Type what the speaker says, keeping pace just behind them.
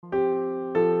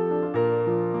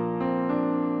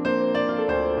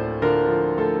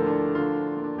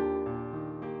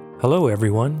Hello,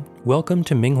 everyone. Welcome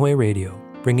to Minghui Radio,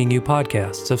 bringing you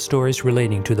podcasts of stories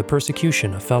relating to the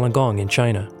persecution of Falun Gong in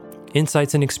China,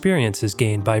 insights and experiences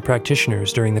gained by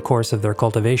practitioners during the course of their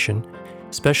cultivation,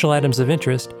 special items of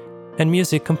interest, and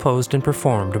music composed and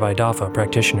performed by DAFA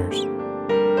practitioners.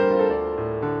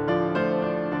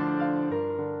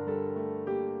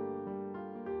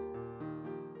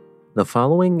 The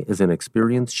following is an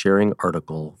experience-sharing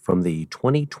article from the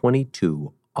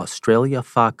 2022 Australia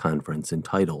Fa Conference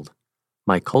entitled,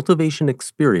 My Cultivation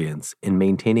Experience in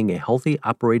Maintaining a Healthy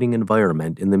Operating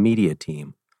Environment in the Media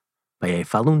Team, by a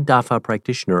Falun Dafa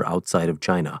practitioner outside of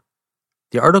China.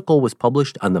 The article was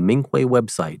published on the Minghui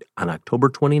website on October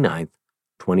 29,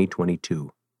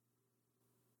 2022.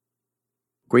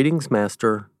 Greetings,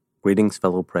 Master. Greetings,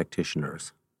 fellow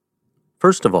practitioners.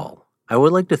 First of all, I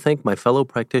would like to thank my fellow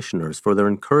practitioners for their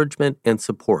encouragement and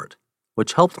support,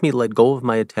 which helped me let go of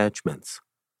my attachments.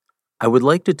 I would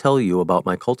like to tell you about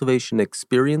my cultivation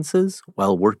experiences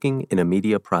while working in a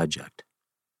media project.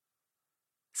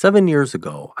 7 years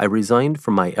ago, I resigned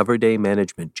from my everyday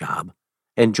management job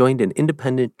and joined an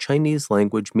independent Chinese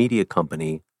language media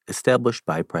company established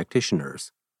by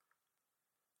practitioners.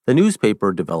 The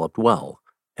newspaper developed well,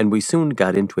 and we soon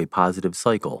got into a positive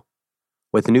cycle.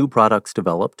 With new products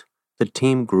developed, the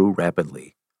team grew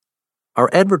rapidly. Our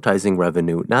advertising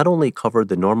revenue not only covered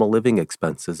the normal living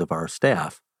expenses of our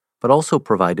staff, but also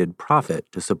provided profit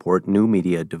to support new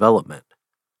media development.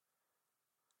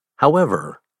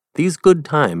 However, these good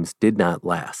times did not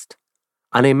last.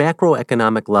 On a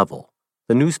macroeconomic level,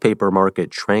 the newspaper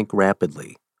market shrank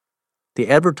rapidly. The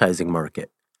advertising market,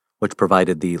 which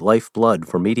provided the lifeblood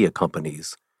for media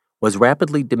companies, was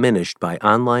rapidly diminished by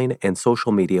online and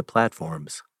social media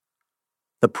platforms.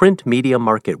 The print media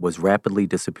market was rapidly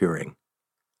disappearing.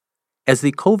 As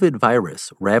the COVID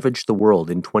virus ravaged the world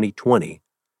in 2020,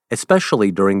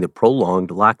 especially during the prolonged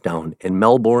lockdown in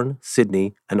Melbourne,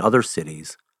 Sydney, and other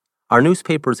cities, our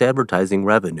newspaper's advertising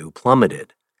revenue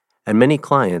plummeted, and many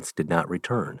clients did not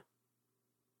return.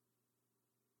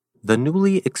 The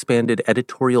newly expanded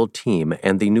editorial team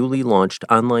and the newly launched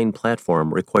online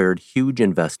platform required huge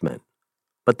investment,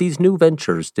 but these new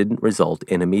ventures didn't result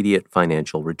in immediate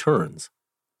financial returns.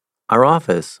 Our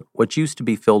office, which used to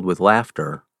be filled with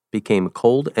laughter, became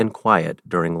cold and quiet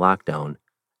during lockdown,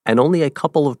 and only a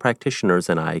couple of practitioners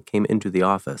and I came into the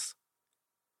office.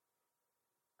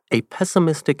 A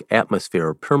pessimistic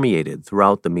atmosphere permeated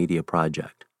throughout the media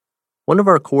project. One of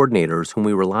our coordinators whom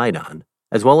we relied on,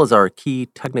 as well as our key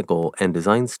technical and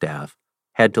design staff,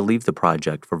 had to leave the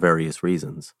project for various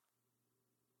reasons.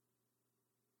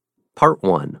 Part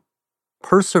 1.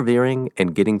 Persevering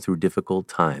and Getting Through Difficult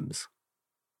Times.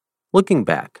 Looking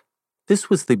back, this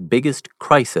was the biggest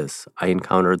crisis I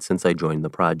encountered since I joined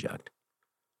the project.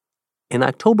 In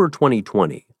October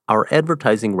 2020, our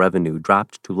advertising revenue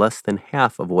dropped to less than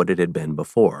half of what it had been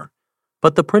before,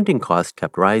 but the printing cost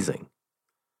kept rising.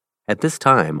 At this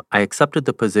time, I accepted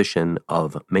the position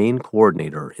of main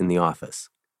coordinator in the office.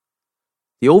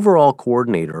 The overall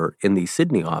coordinator in the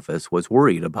Sydney office was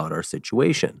worried about our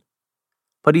situation,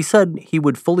 but he said he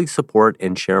would fully support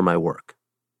and share my work.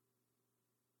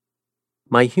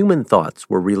 My human thoughts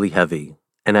were really heavy,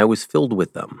 and I was filled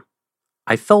with them.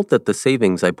 I felt that the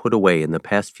savings I put away in the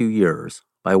past few years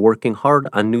by working hard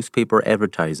on newspaper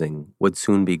advertising would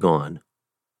soon be gone.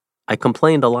 I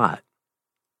complained a lot.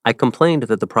 I complained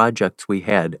that the projects we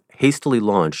had hastily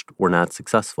launched were not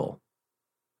successful.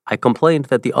 I complained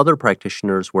that the other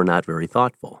practitioners were not very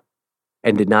thoughtful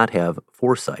and did not have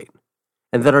foresight,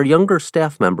 and that our younger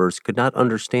staff members could not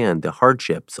understand the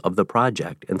hardships of the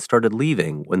project and started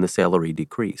leaving when the salary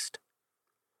decreased.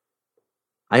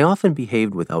 I often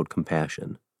behaved without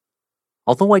compassion.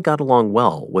 Although I got along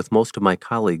well with most of my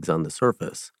colleagues on the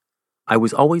surface, I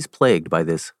was always plagued by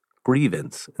this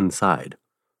grievance inside.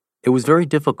 It was very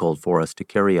difficult for us to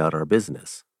carry out our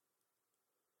business.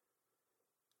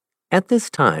 At this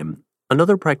time,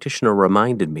 another practitioner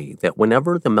reminded me that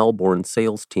whenever the Melbourne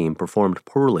sales team performed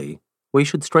poorly, we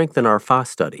should strengthen our Fa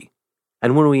study,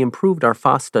 and when we improved our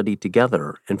Fa study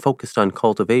together and focused on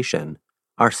cultivation,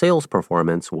 our sales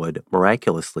performance would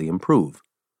miraculously improve.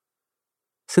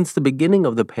 Since the beginning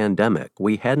of the pandemic,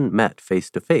 we hadn't met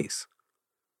face-to-face.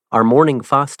 Our morning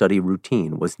Fa study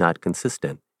routine was not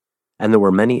consistent, and there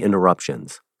were many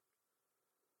interruptions.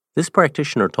 This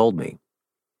practitioner told me,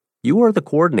 "You are the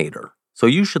coordinator, so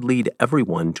you should lead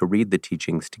everyone to read the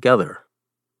teachings together."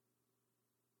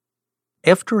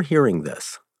 After hearing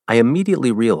this, I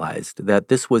immediately realized that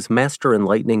this was Master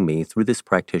enlightening me through this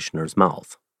practitioner's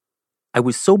mouth. I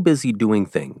was so busy doing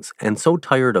things and so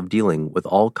tired of dealing with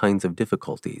all kinds of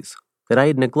difficulties that I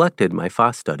had neglected my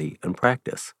Fa study and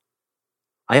practice.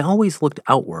 I always looked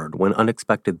outward when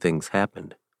unexpected things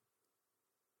happened.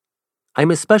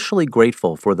 I'm especially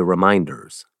grateful for the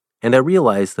reminders, and I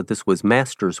realized that this was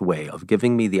Master's way of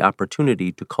giving me the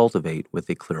opportunity to cultivate with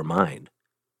a clear mind.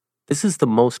 This is the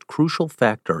most crucial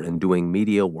factor in doing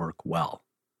media work well.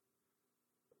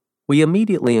 We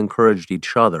immediately encouraged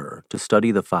each other to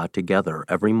study the Fa together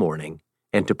every morning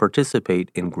and to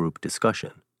participate in group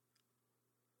discussion.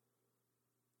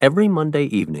 Every Monday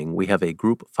evening, we have a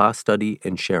group Fa study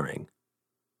and sharing.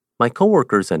 My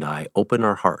coworkers and I open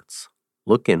our hearts,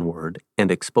 look inward, and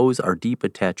expose our deep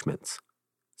attachments,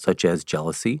 such as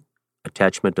jealousy,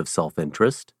 attachment of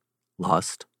self-interest,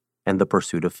 lust, and the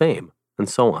pursuit of fame, and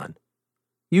so on.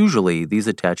 Usually, these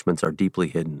attachments are deeply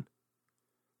hidden.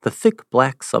 The thick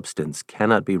black substance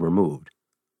cannot be removed,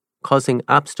 causing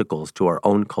obstacles to our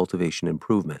own cultivation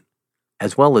improvement,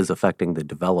 as well as affecting the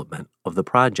development of the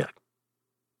project.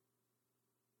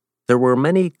 There were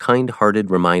many kind-hearted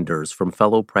reminders from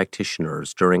fellow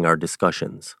practitioners during our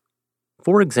discussions.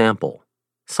 For example,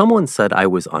 someone said I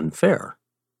was unfair.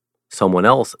 Someone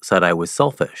else said I was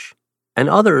selfish, and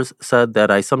others said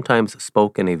that I sometimes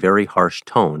spoke in a very harsh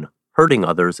tone, hurting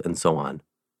others, and so on.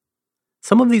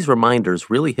 Some of these reminders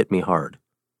really hit me hard,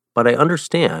 but I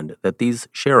understand that these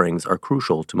sharings are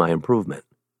crucial to my improvement.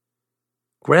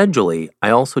 Gradually,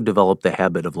 I also developed the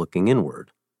habit of looking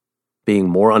inward, being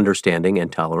more understanding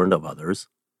and tolerant of others.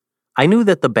 I knew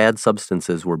that the bad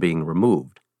substances were being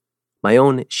removed. My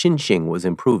own xinxing was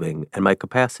improving, and my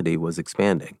capacity was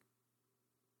expanding.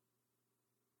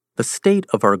 The state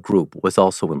of our group was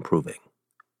also improving.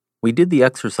 We did the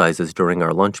exercises during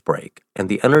our lunch break, and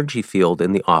the energy field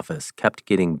in the office kept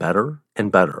getting better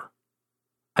and better.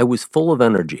 I was full of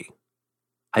energy.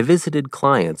 I visited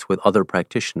clients with other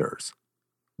practitioners.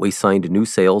 We signed new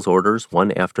sales orders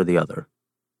one after the other.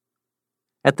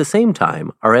 At the same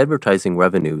time, our advertising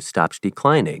revenue stopped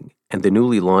declining, and the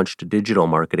newly launched digital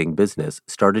marketing business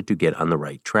started to get on the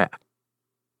right track.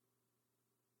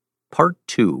 Part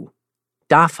 2.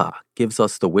 DAFA gives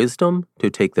us the wisdom to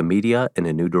take the media in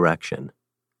a new direction.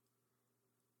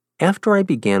 After I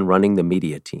began running the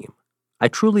media team, I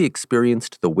truly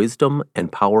experienced the wisdom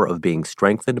and power of being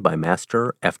strengthened by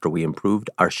Master after we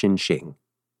improved our xinxing.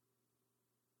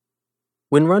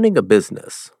 When running a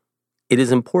business, it is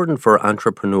important for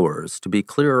entrepreneurs to be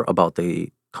clear about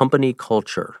the company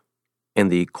culture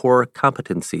and the core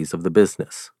competencies of the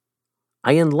business.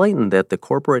 I enlightened that the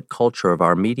corporate culture of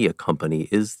our media company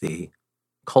is the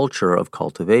culture of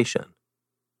cultivation.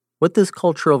 With this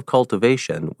culture of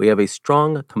cultivation, we have a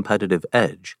strong competitive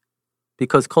edge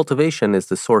because cultivation is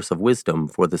the source of wisdom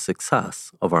for the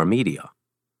success of our media.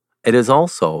 It is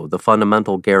also the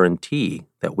fundamental guarantee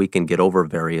that we can get over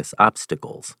various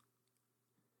obstacles.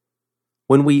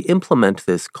 When we implement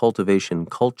this cultivation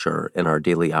culture in our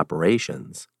daily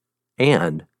operations,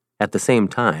 and, at the same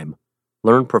time,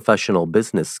 learn professional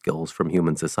business skills from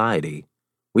human society,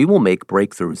 we will make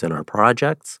breakthroughs in our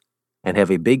projects and have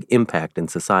a big impact in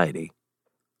society,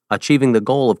 achieving the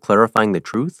goal of clarifying the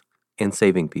truth and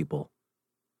saving people.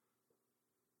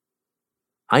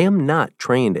 I am not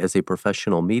trained as a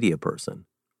professional media person.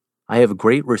 I have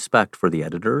great respect for the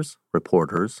editors,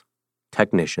 reporters,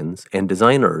 technicians, and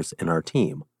designers in our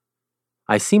team.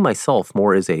 I see myself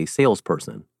more as a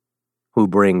salesperson who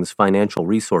brings financial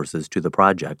resources to the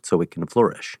project so it can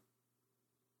flourish.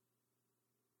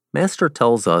 Master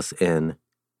tells us in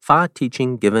Fa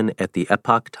teaching given at the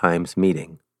Epoch Times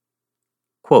meeting,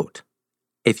 quote,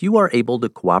 "If you are able to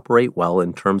cooperate well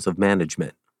in terms of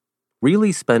management,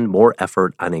 really spend more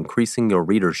effort on increasing your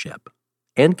readership,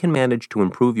 and can manage to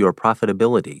improve your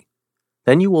profitability,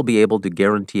 then you will be able to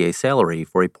guarantee a salary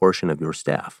for a portion of your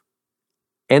staff.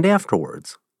 And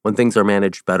afterwards, when things are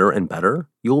managed better and better,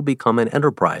 you will become an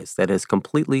enterprise that has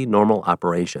completely normal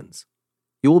operations.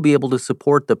 You will be able to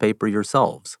support the paper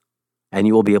yourselves, and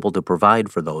you will be able to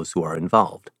provide for those who are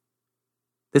involved.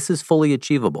 This is fully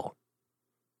achievable.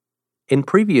 In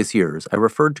previous years, I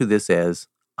referred to this as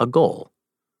a goal.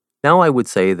 Now I would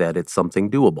say that it's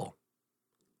something doable."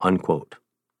 Unquote.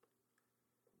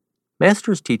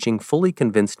 Master's teaching fully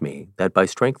convinced me that by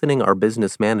strengthening our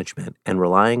business management and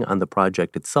relying on the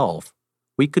project itself,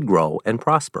 we could grow and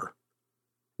prosper.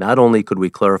 Not only could we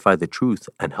clarify the truth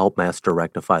and help Master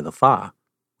rectify the Fa,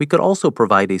 we could also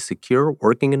provide a secure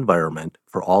working environment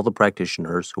for all the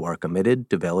practitioners who are committed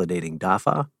to validating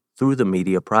DAFA through the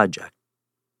media project.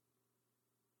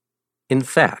 In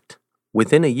fact,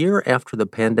 within a year after the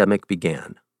pandemic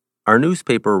began, our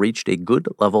newspaper reached a good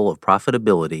level of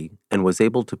profitability and was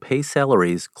able to pay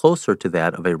salaries closer to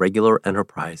that of a regular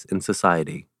enterprise in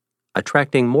society,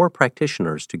 attracting more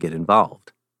practitioners to get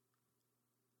involved.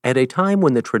 At a time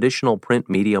when the traditional print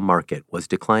media market was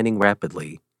declining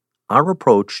rapidly, our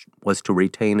approach was to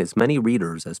retain as many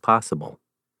readers as possible.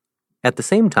 At the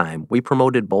same time, we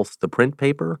promoted both the print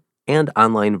paper and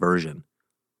online version,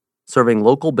 serving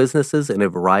local businesses in a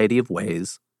variety of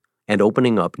ways and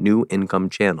opening up new income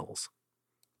channels.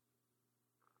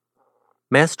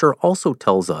 Master also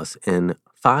tells us in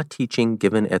Fa teaching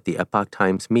given at the Epoch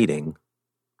Times meeting,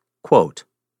 quote,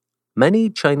 "Many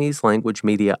Chinese language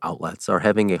media outlets are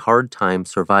having a hard time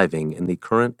surviving in the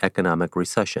current economic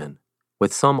recession,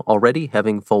 with some already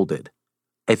having folded.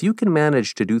 If you can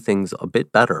manage to do things a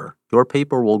bit better, your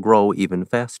paper will grow even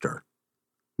faster.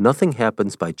 Nothing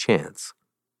happens by chance.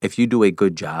 If you do a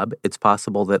good job, it's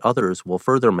possible that others will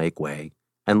further make way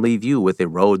and leave you with a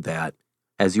road that,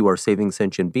 as you are saving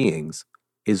sentient beings,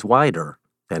 is wider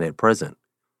than at present,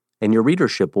 and your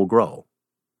readership will grow.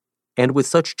 And with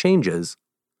such changes,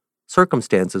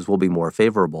 circumstances will be more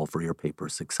favorable for your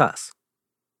paper's success.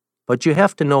 But you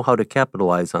have to know how to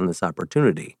capitalize on this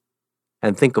opportunity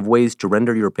and think of ways to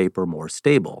render your paper more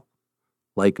stable,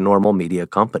 like normal media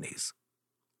companies."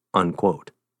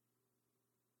 Unquote.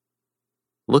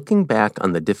 Looking back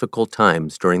on the difficult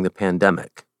times during the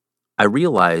pandemic, I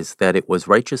realized that it was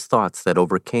righteous thoughts that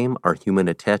overcame our human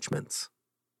attachments.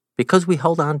 Because we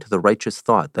held on to the righteous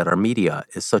thought that our media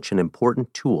is such an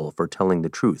important tool for telling the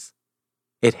truth,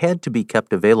 it had to be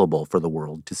kept available for the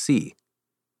world to see.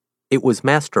 It was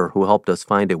Master who helped us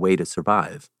find a way to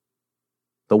survive.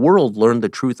 The world learned the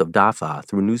truth of DAFA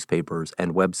through newspapers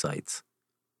and websites,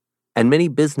 and many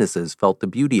businesses felt the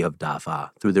beauty of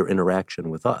DAFA through their interaction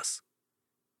with us.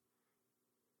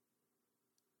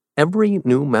 Every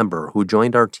new member who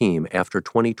joined our team after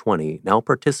 2020 now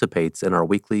participates in our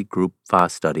weekly group Fa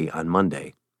study on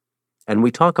Monday, and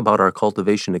we talk about our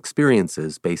cultivation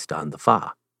experiences based on the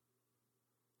Fa.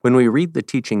 When we read the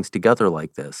teachings together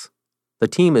like this, the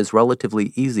team is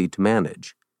relatively easy to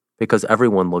manage because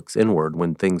everyone looks inward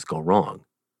when things go wrong,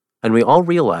 and we all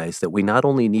realize that we not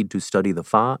only need to study the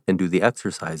Fa and do the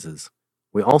exercises,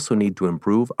 we also need to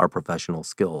improve our professional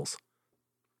skills.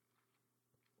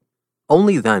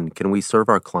 Only then can we serve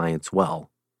our clients well,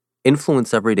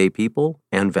 influence everyday people,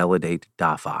 and validate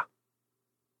DAFA.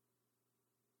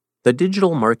 The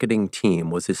digital marketing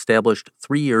team was established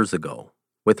 3 years ago,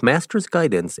 with Master's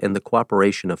guidance and the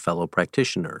cooperation of fellow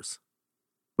practitioners.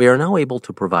 We are now able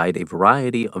to provide a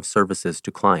variety of services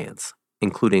to clients,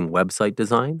 including website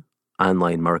design,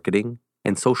 online marketing,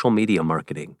 and social media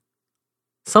marketing.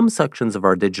 Some sections of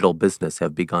our digital business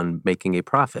have begun making a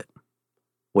profit,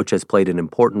 which has played an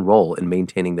important role in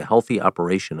maintaining the healthy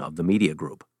operation of the media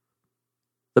group.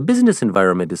 The business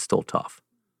environment is still tough,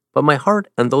 but my heart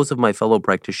and those of my fellow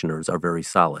practitioners are very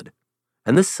solid,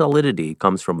 and this solidity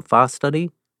comes from Fa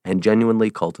study and genuinely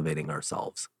cultivating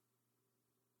ourselves.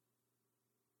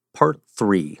 Part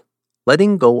 3.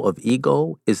 Letting go of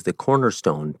ego is the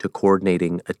cornerstone to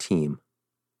coordinating a team.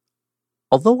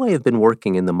 Although I have been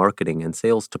working in the marketing and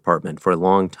sales department for a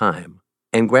long time,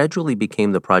 and gradually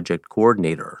became the project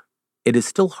coordinator, it is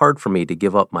still hard for me to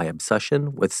give up my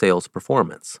obsession with sales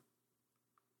performance.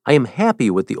 I am happy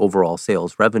with the overall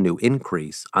sales revenue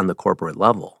increase on the corporate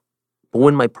level, but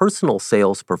when my personal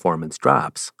sales performance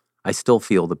drops, I still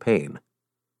feel the pain.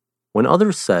 When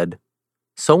others said,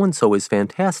 "So-and-so is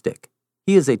fantastic,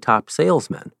 he is a top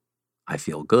salesman," I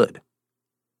feel good.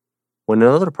 When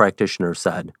another practitioner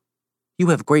said, "You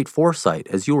have great foresight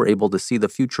as you were able to see the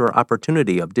future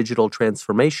opportunity of digital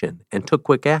transformation and took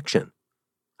quick action,"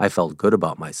 I felt good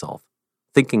about myself,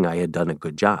 thinking I had done a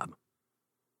good job.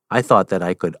 I thought that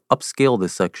I could upscale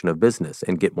this section of business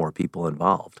and get more people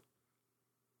involved.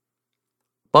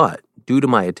 But due to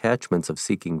my attachments of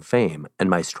seeking fame and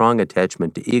my strong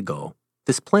attachment to ego,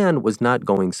 this plan was not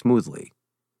going smoothly.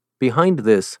 Behind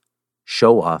this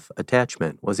show-off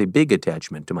attachment was a big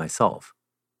attachment to myself.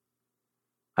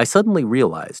 I suddenly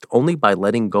realized only by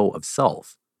letting go of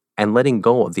self and letting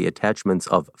go of the attachments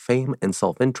of fame and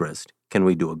self-interest can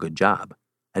we do a good job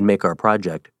and make our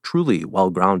project truly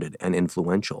well-grounded and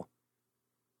influential.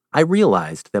 I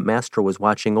realized that Master was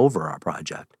watching over our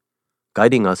project,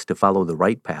 guiding us to follow the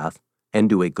right path and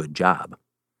do a good job.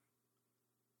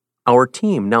 Our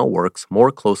team now works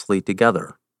more closely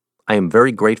together. I am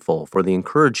very grateful for the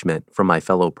encouragement from my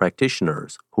fellow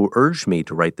practitioners who urged me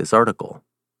to write this article.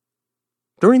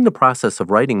 During the process of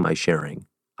writing my sharing,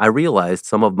 I realized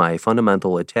some of my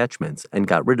fundamental attachments and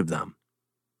got rid of them.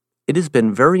 It has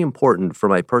been very important for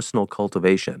my personal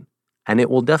cultivation, and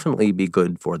it will definitely be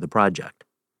good for the project.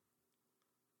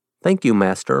 Thank you,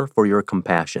 Master, for your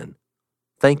compassion.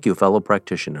 Thank you, fellow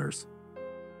practitioners.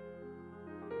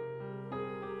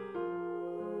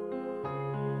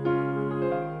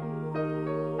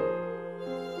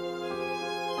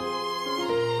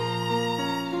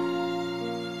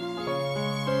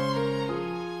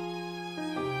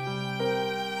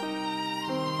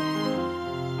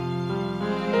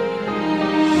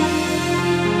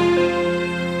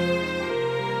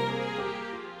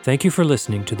 Thank you for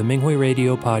listening to the Minghui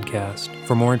Radio podcast.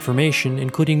 For more information,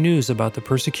 including news about the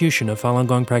persecution of Falun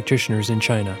Gong practitioners in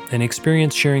China and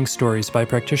experience-sharing stories by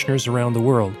practitioners around the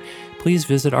world, please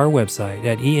visit our website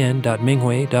at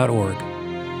en.minghui.org.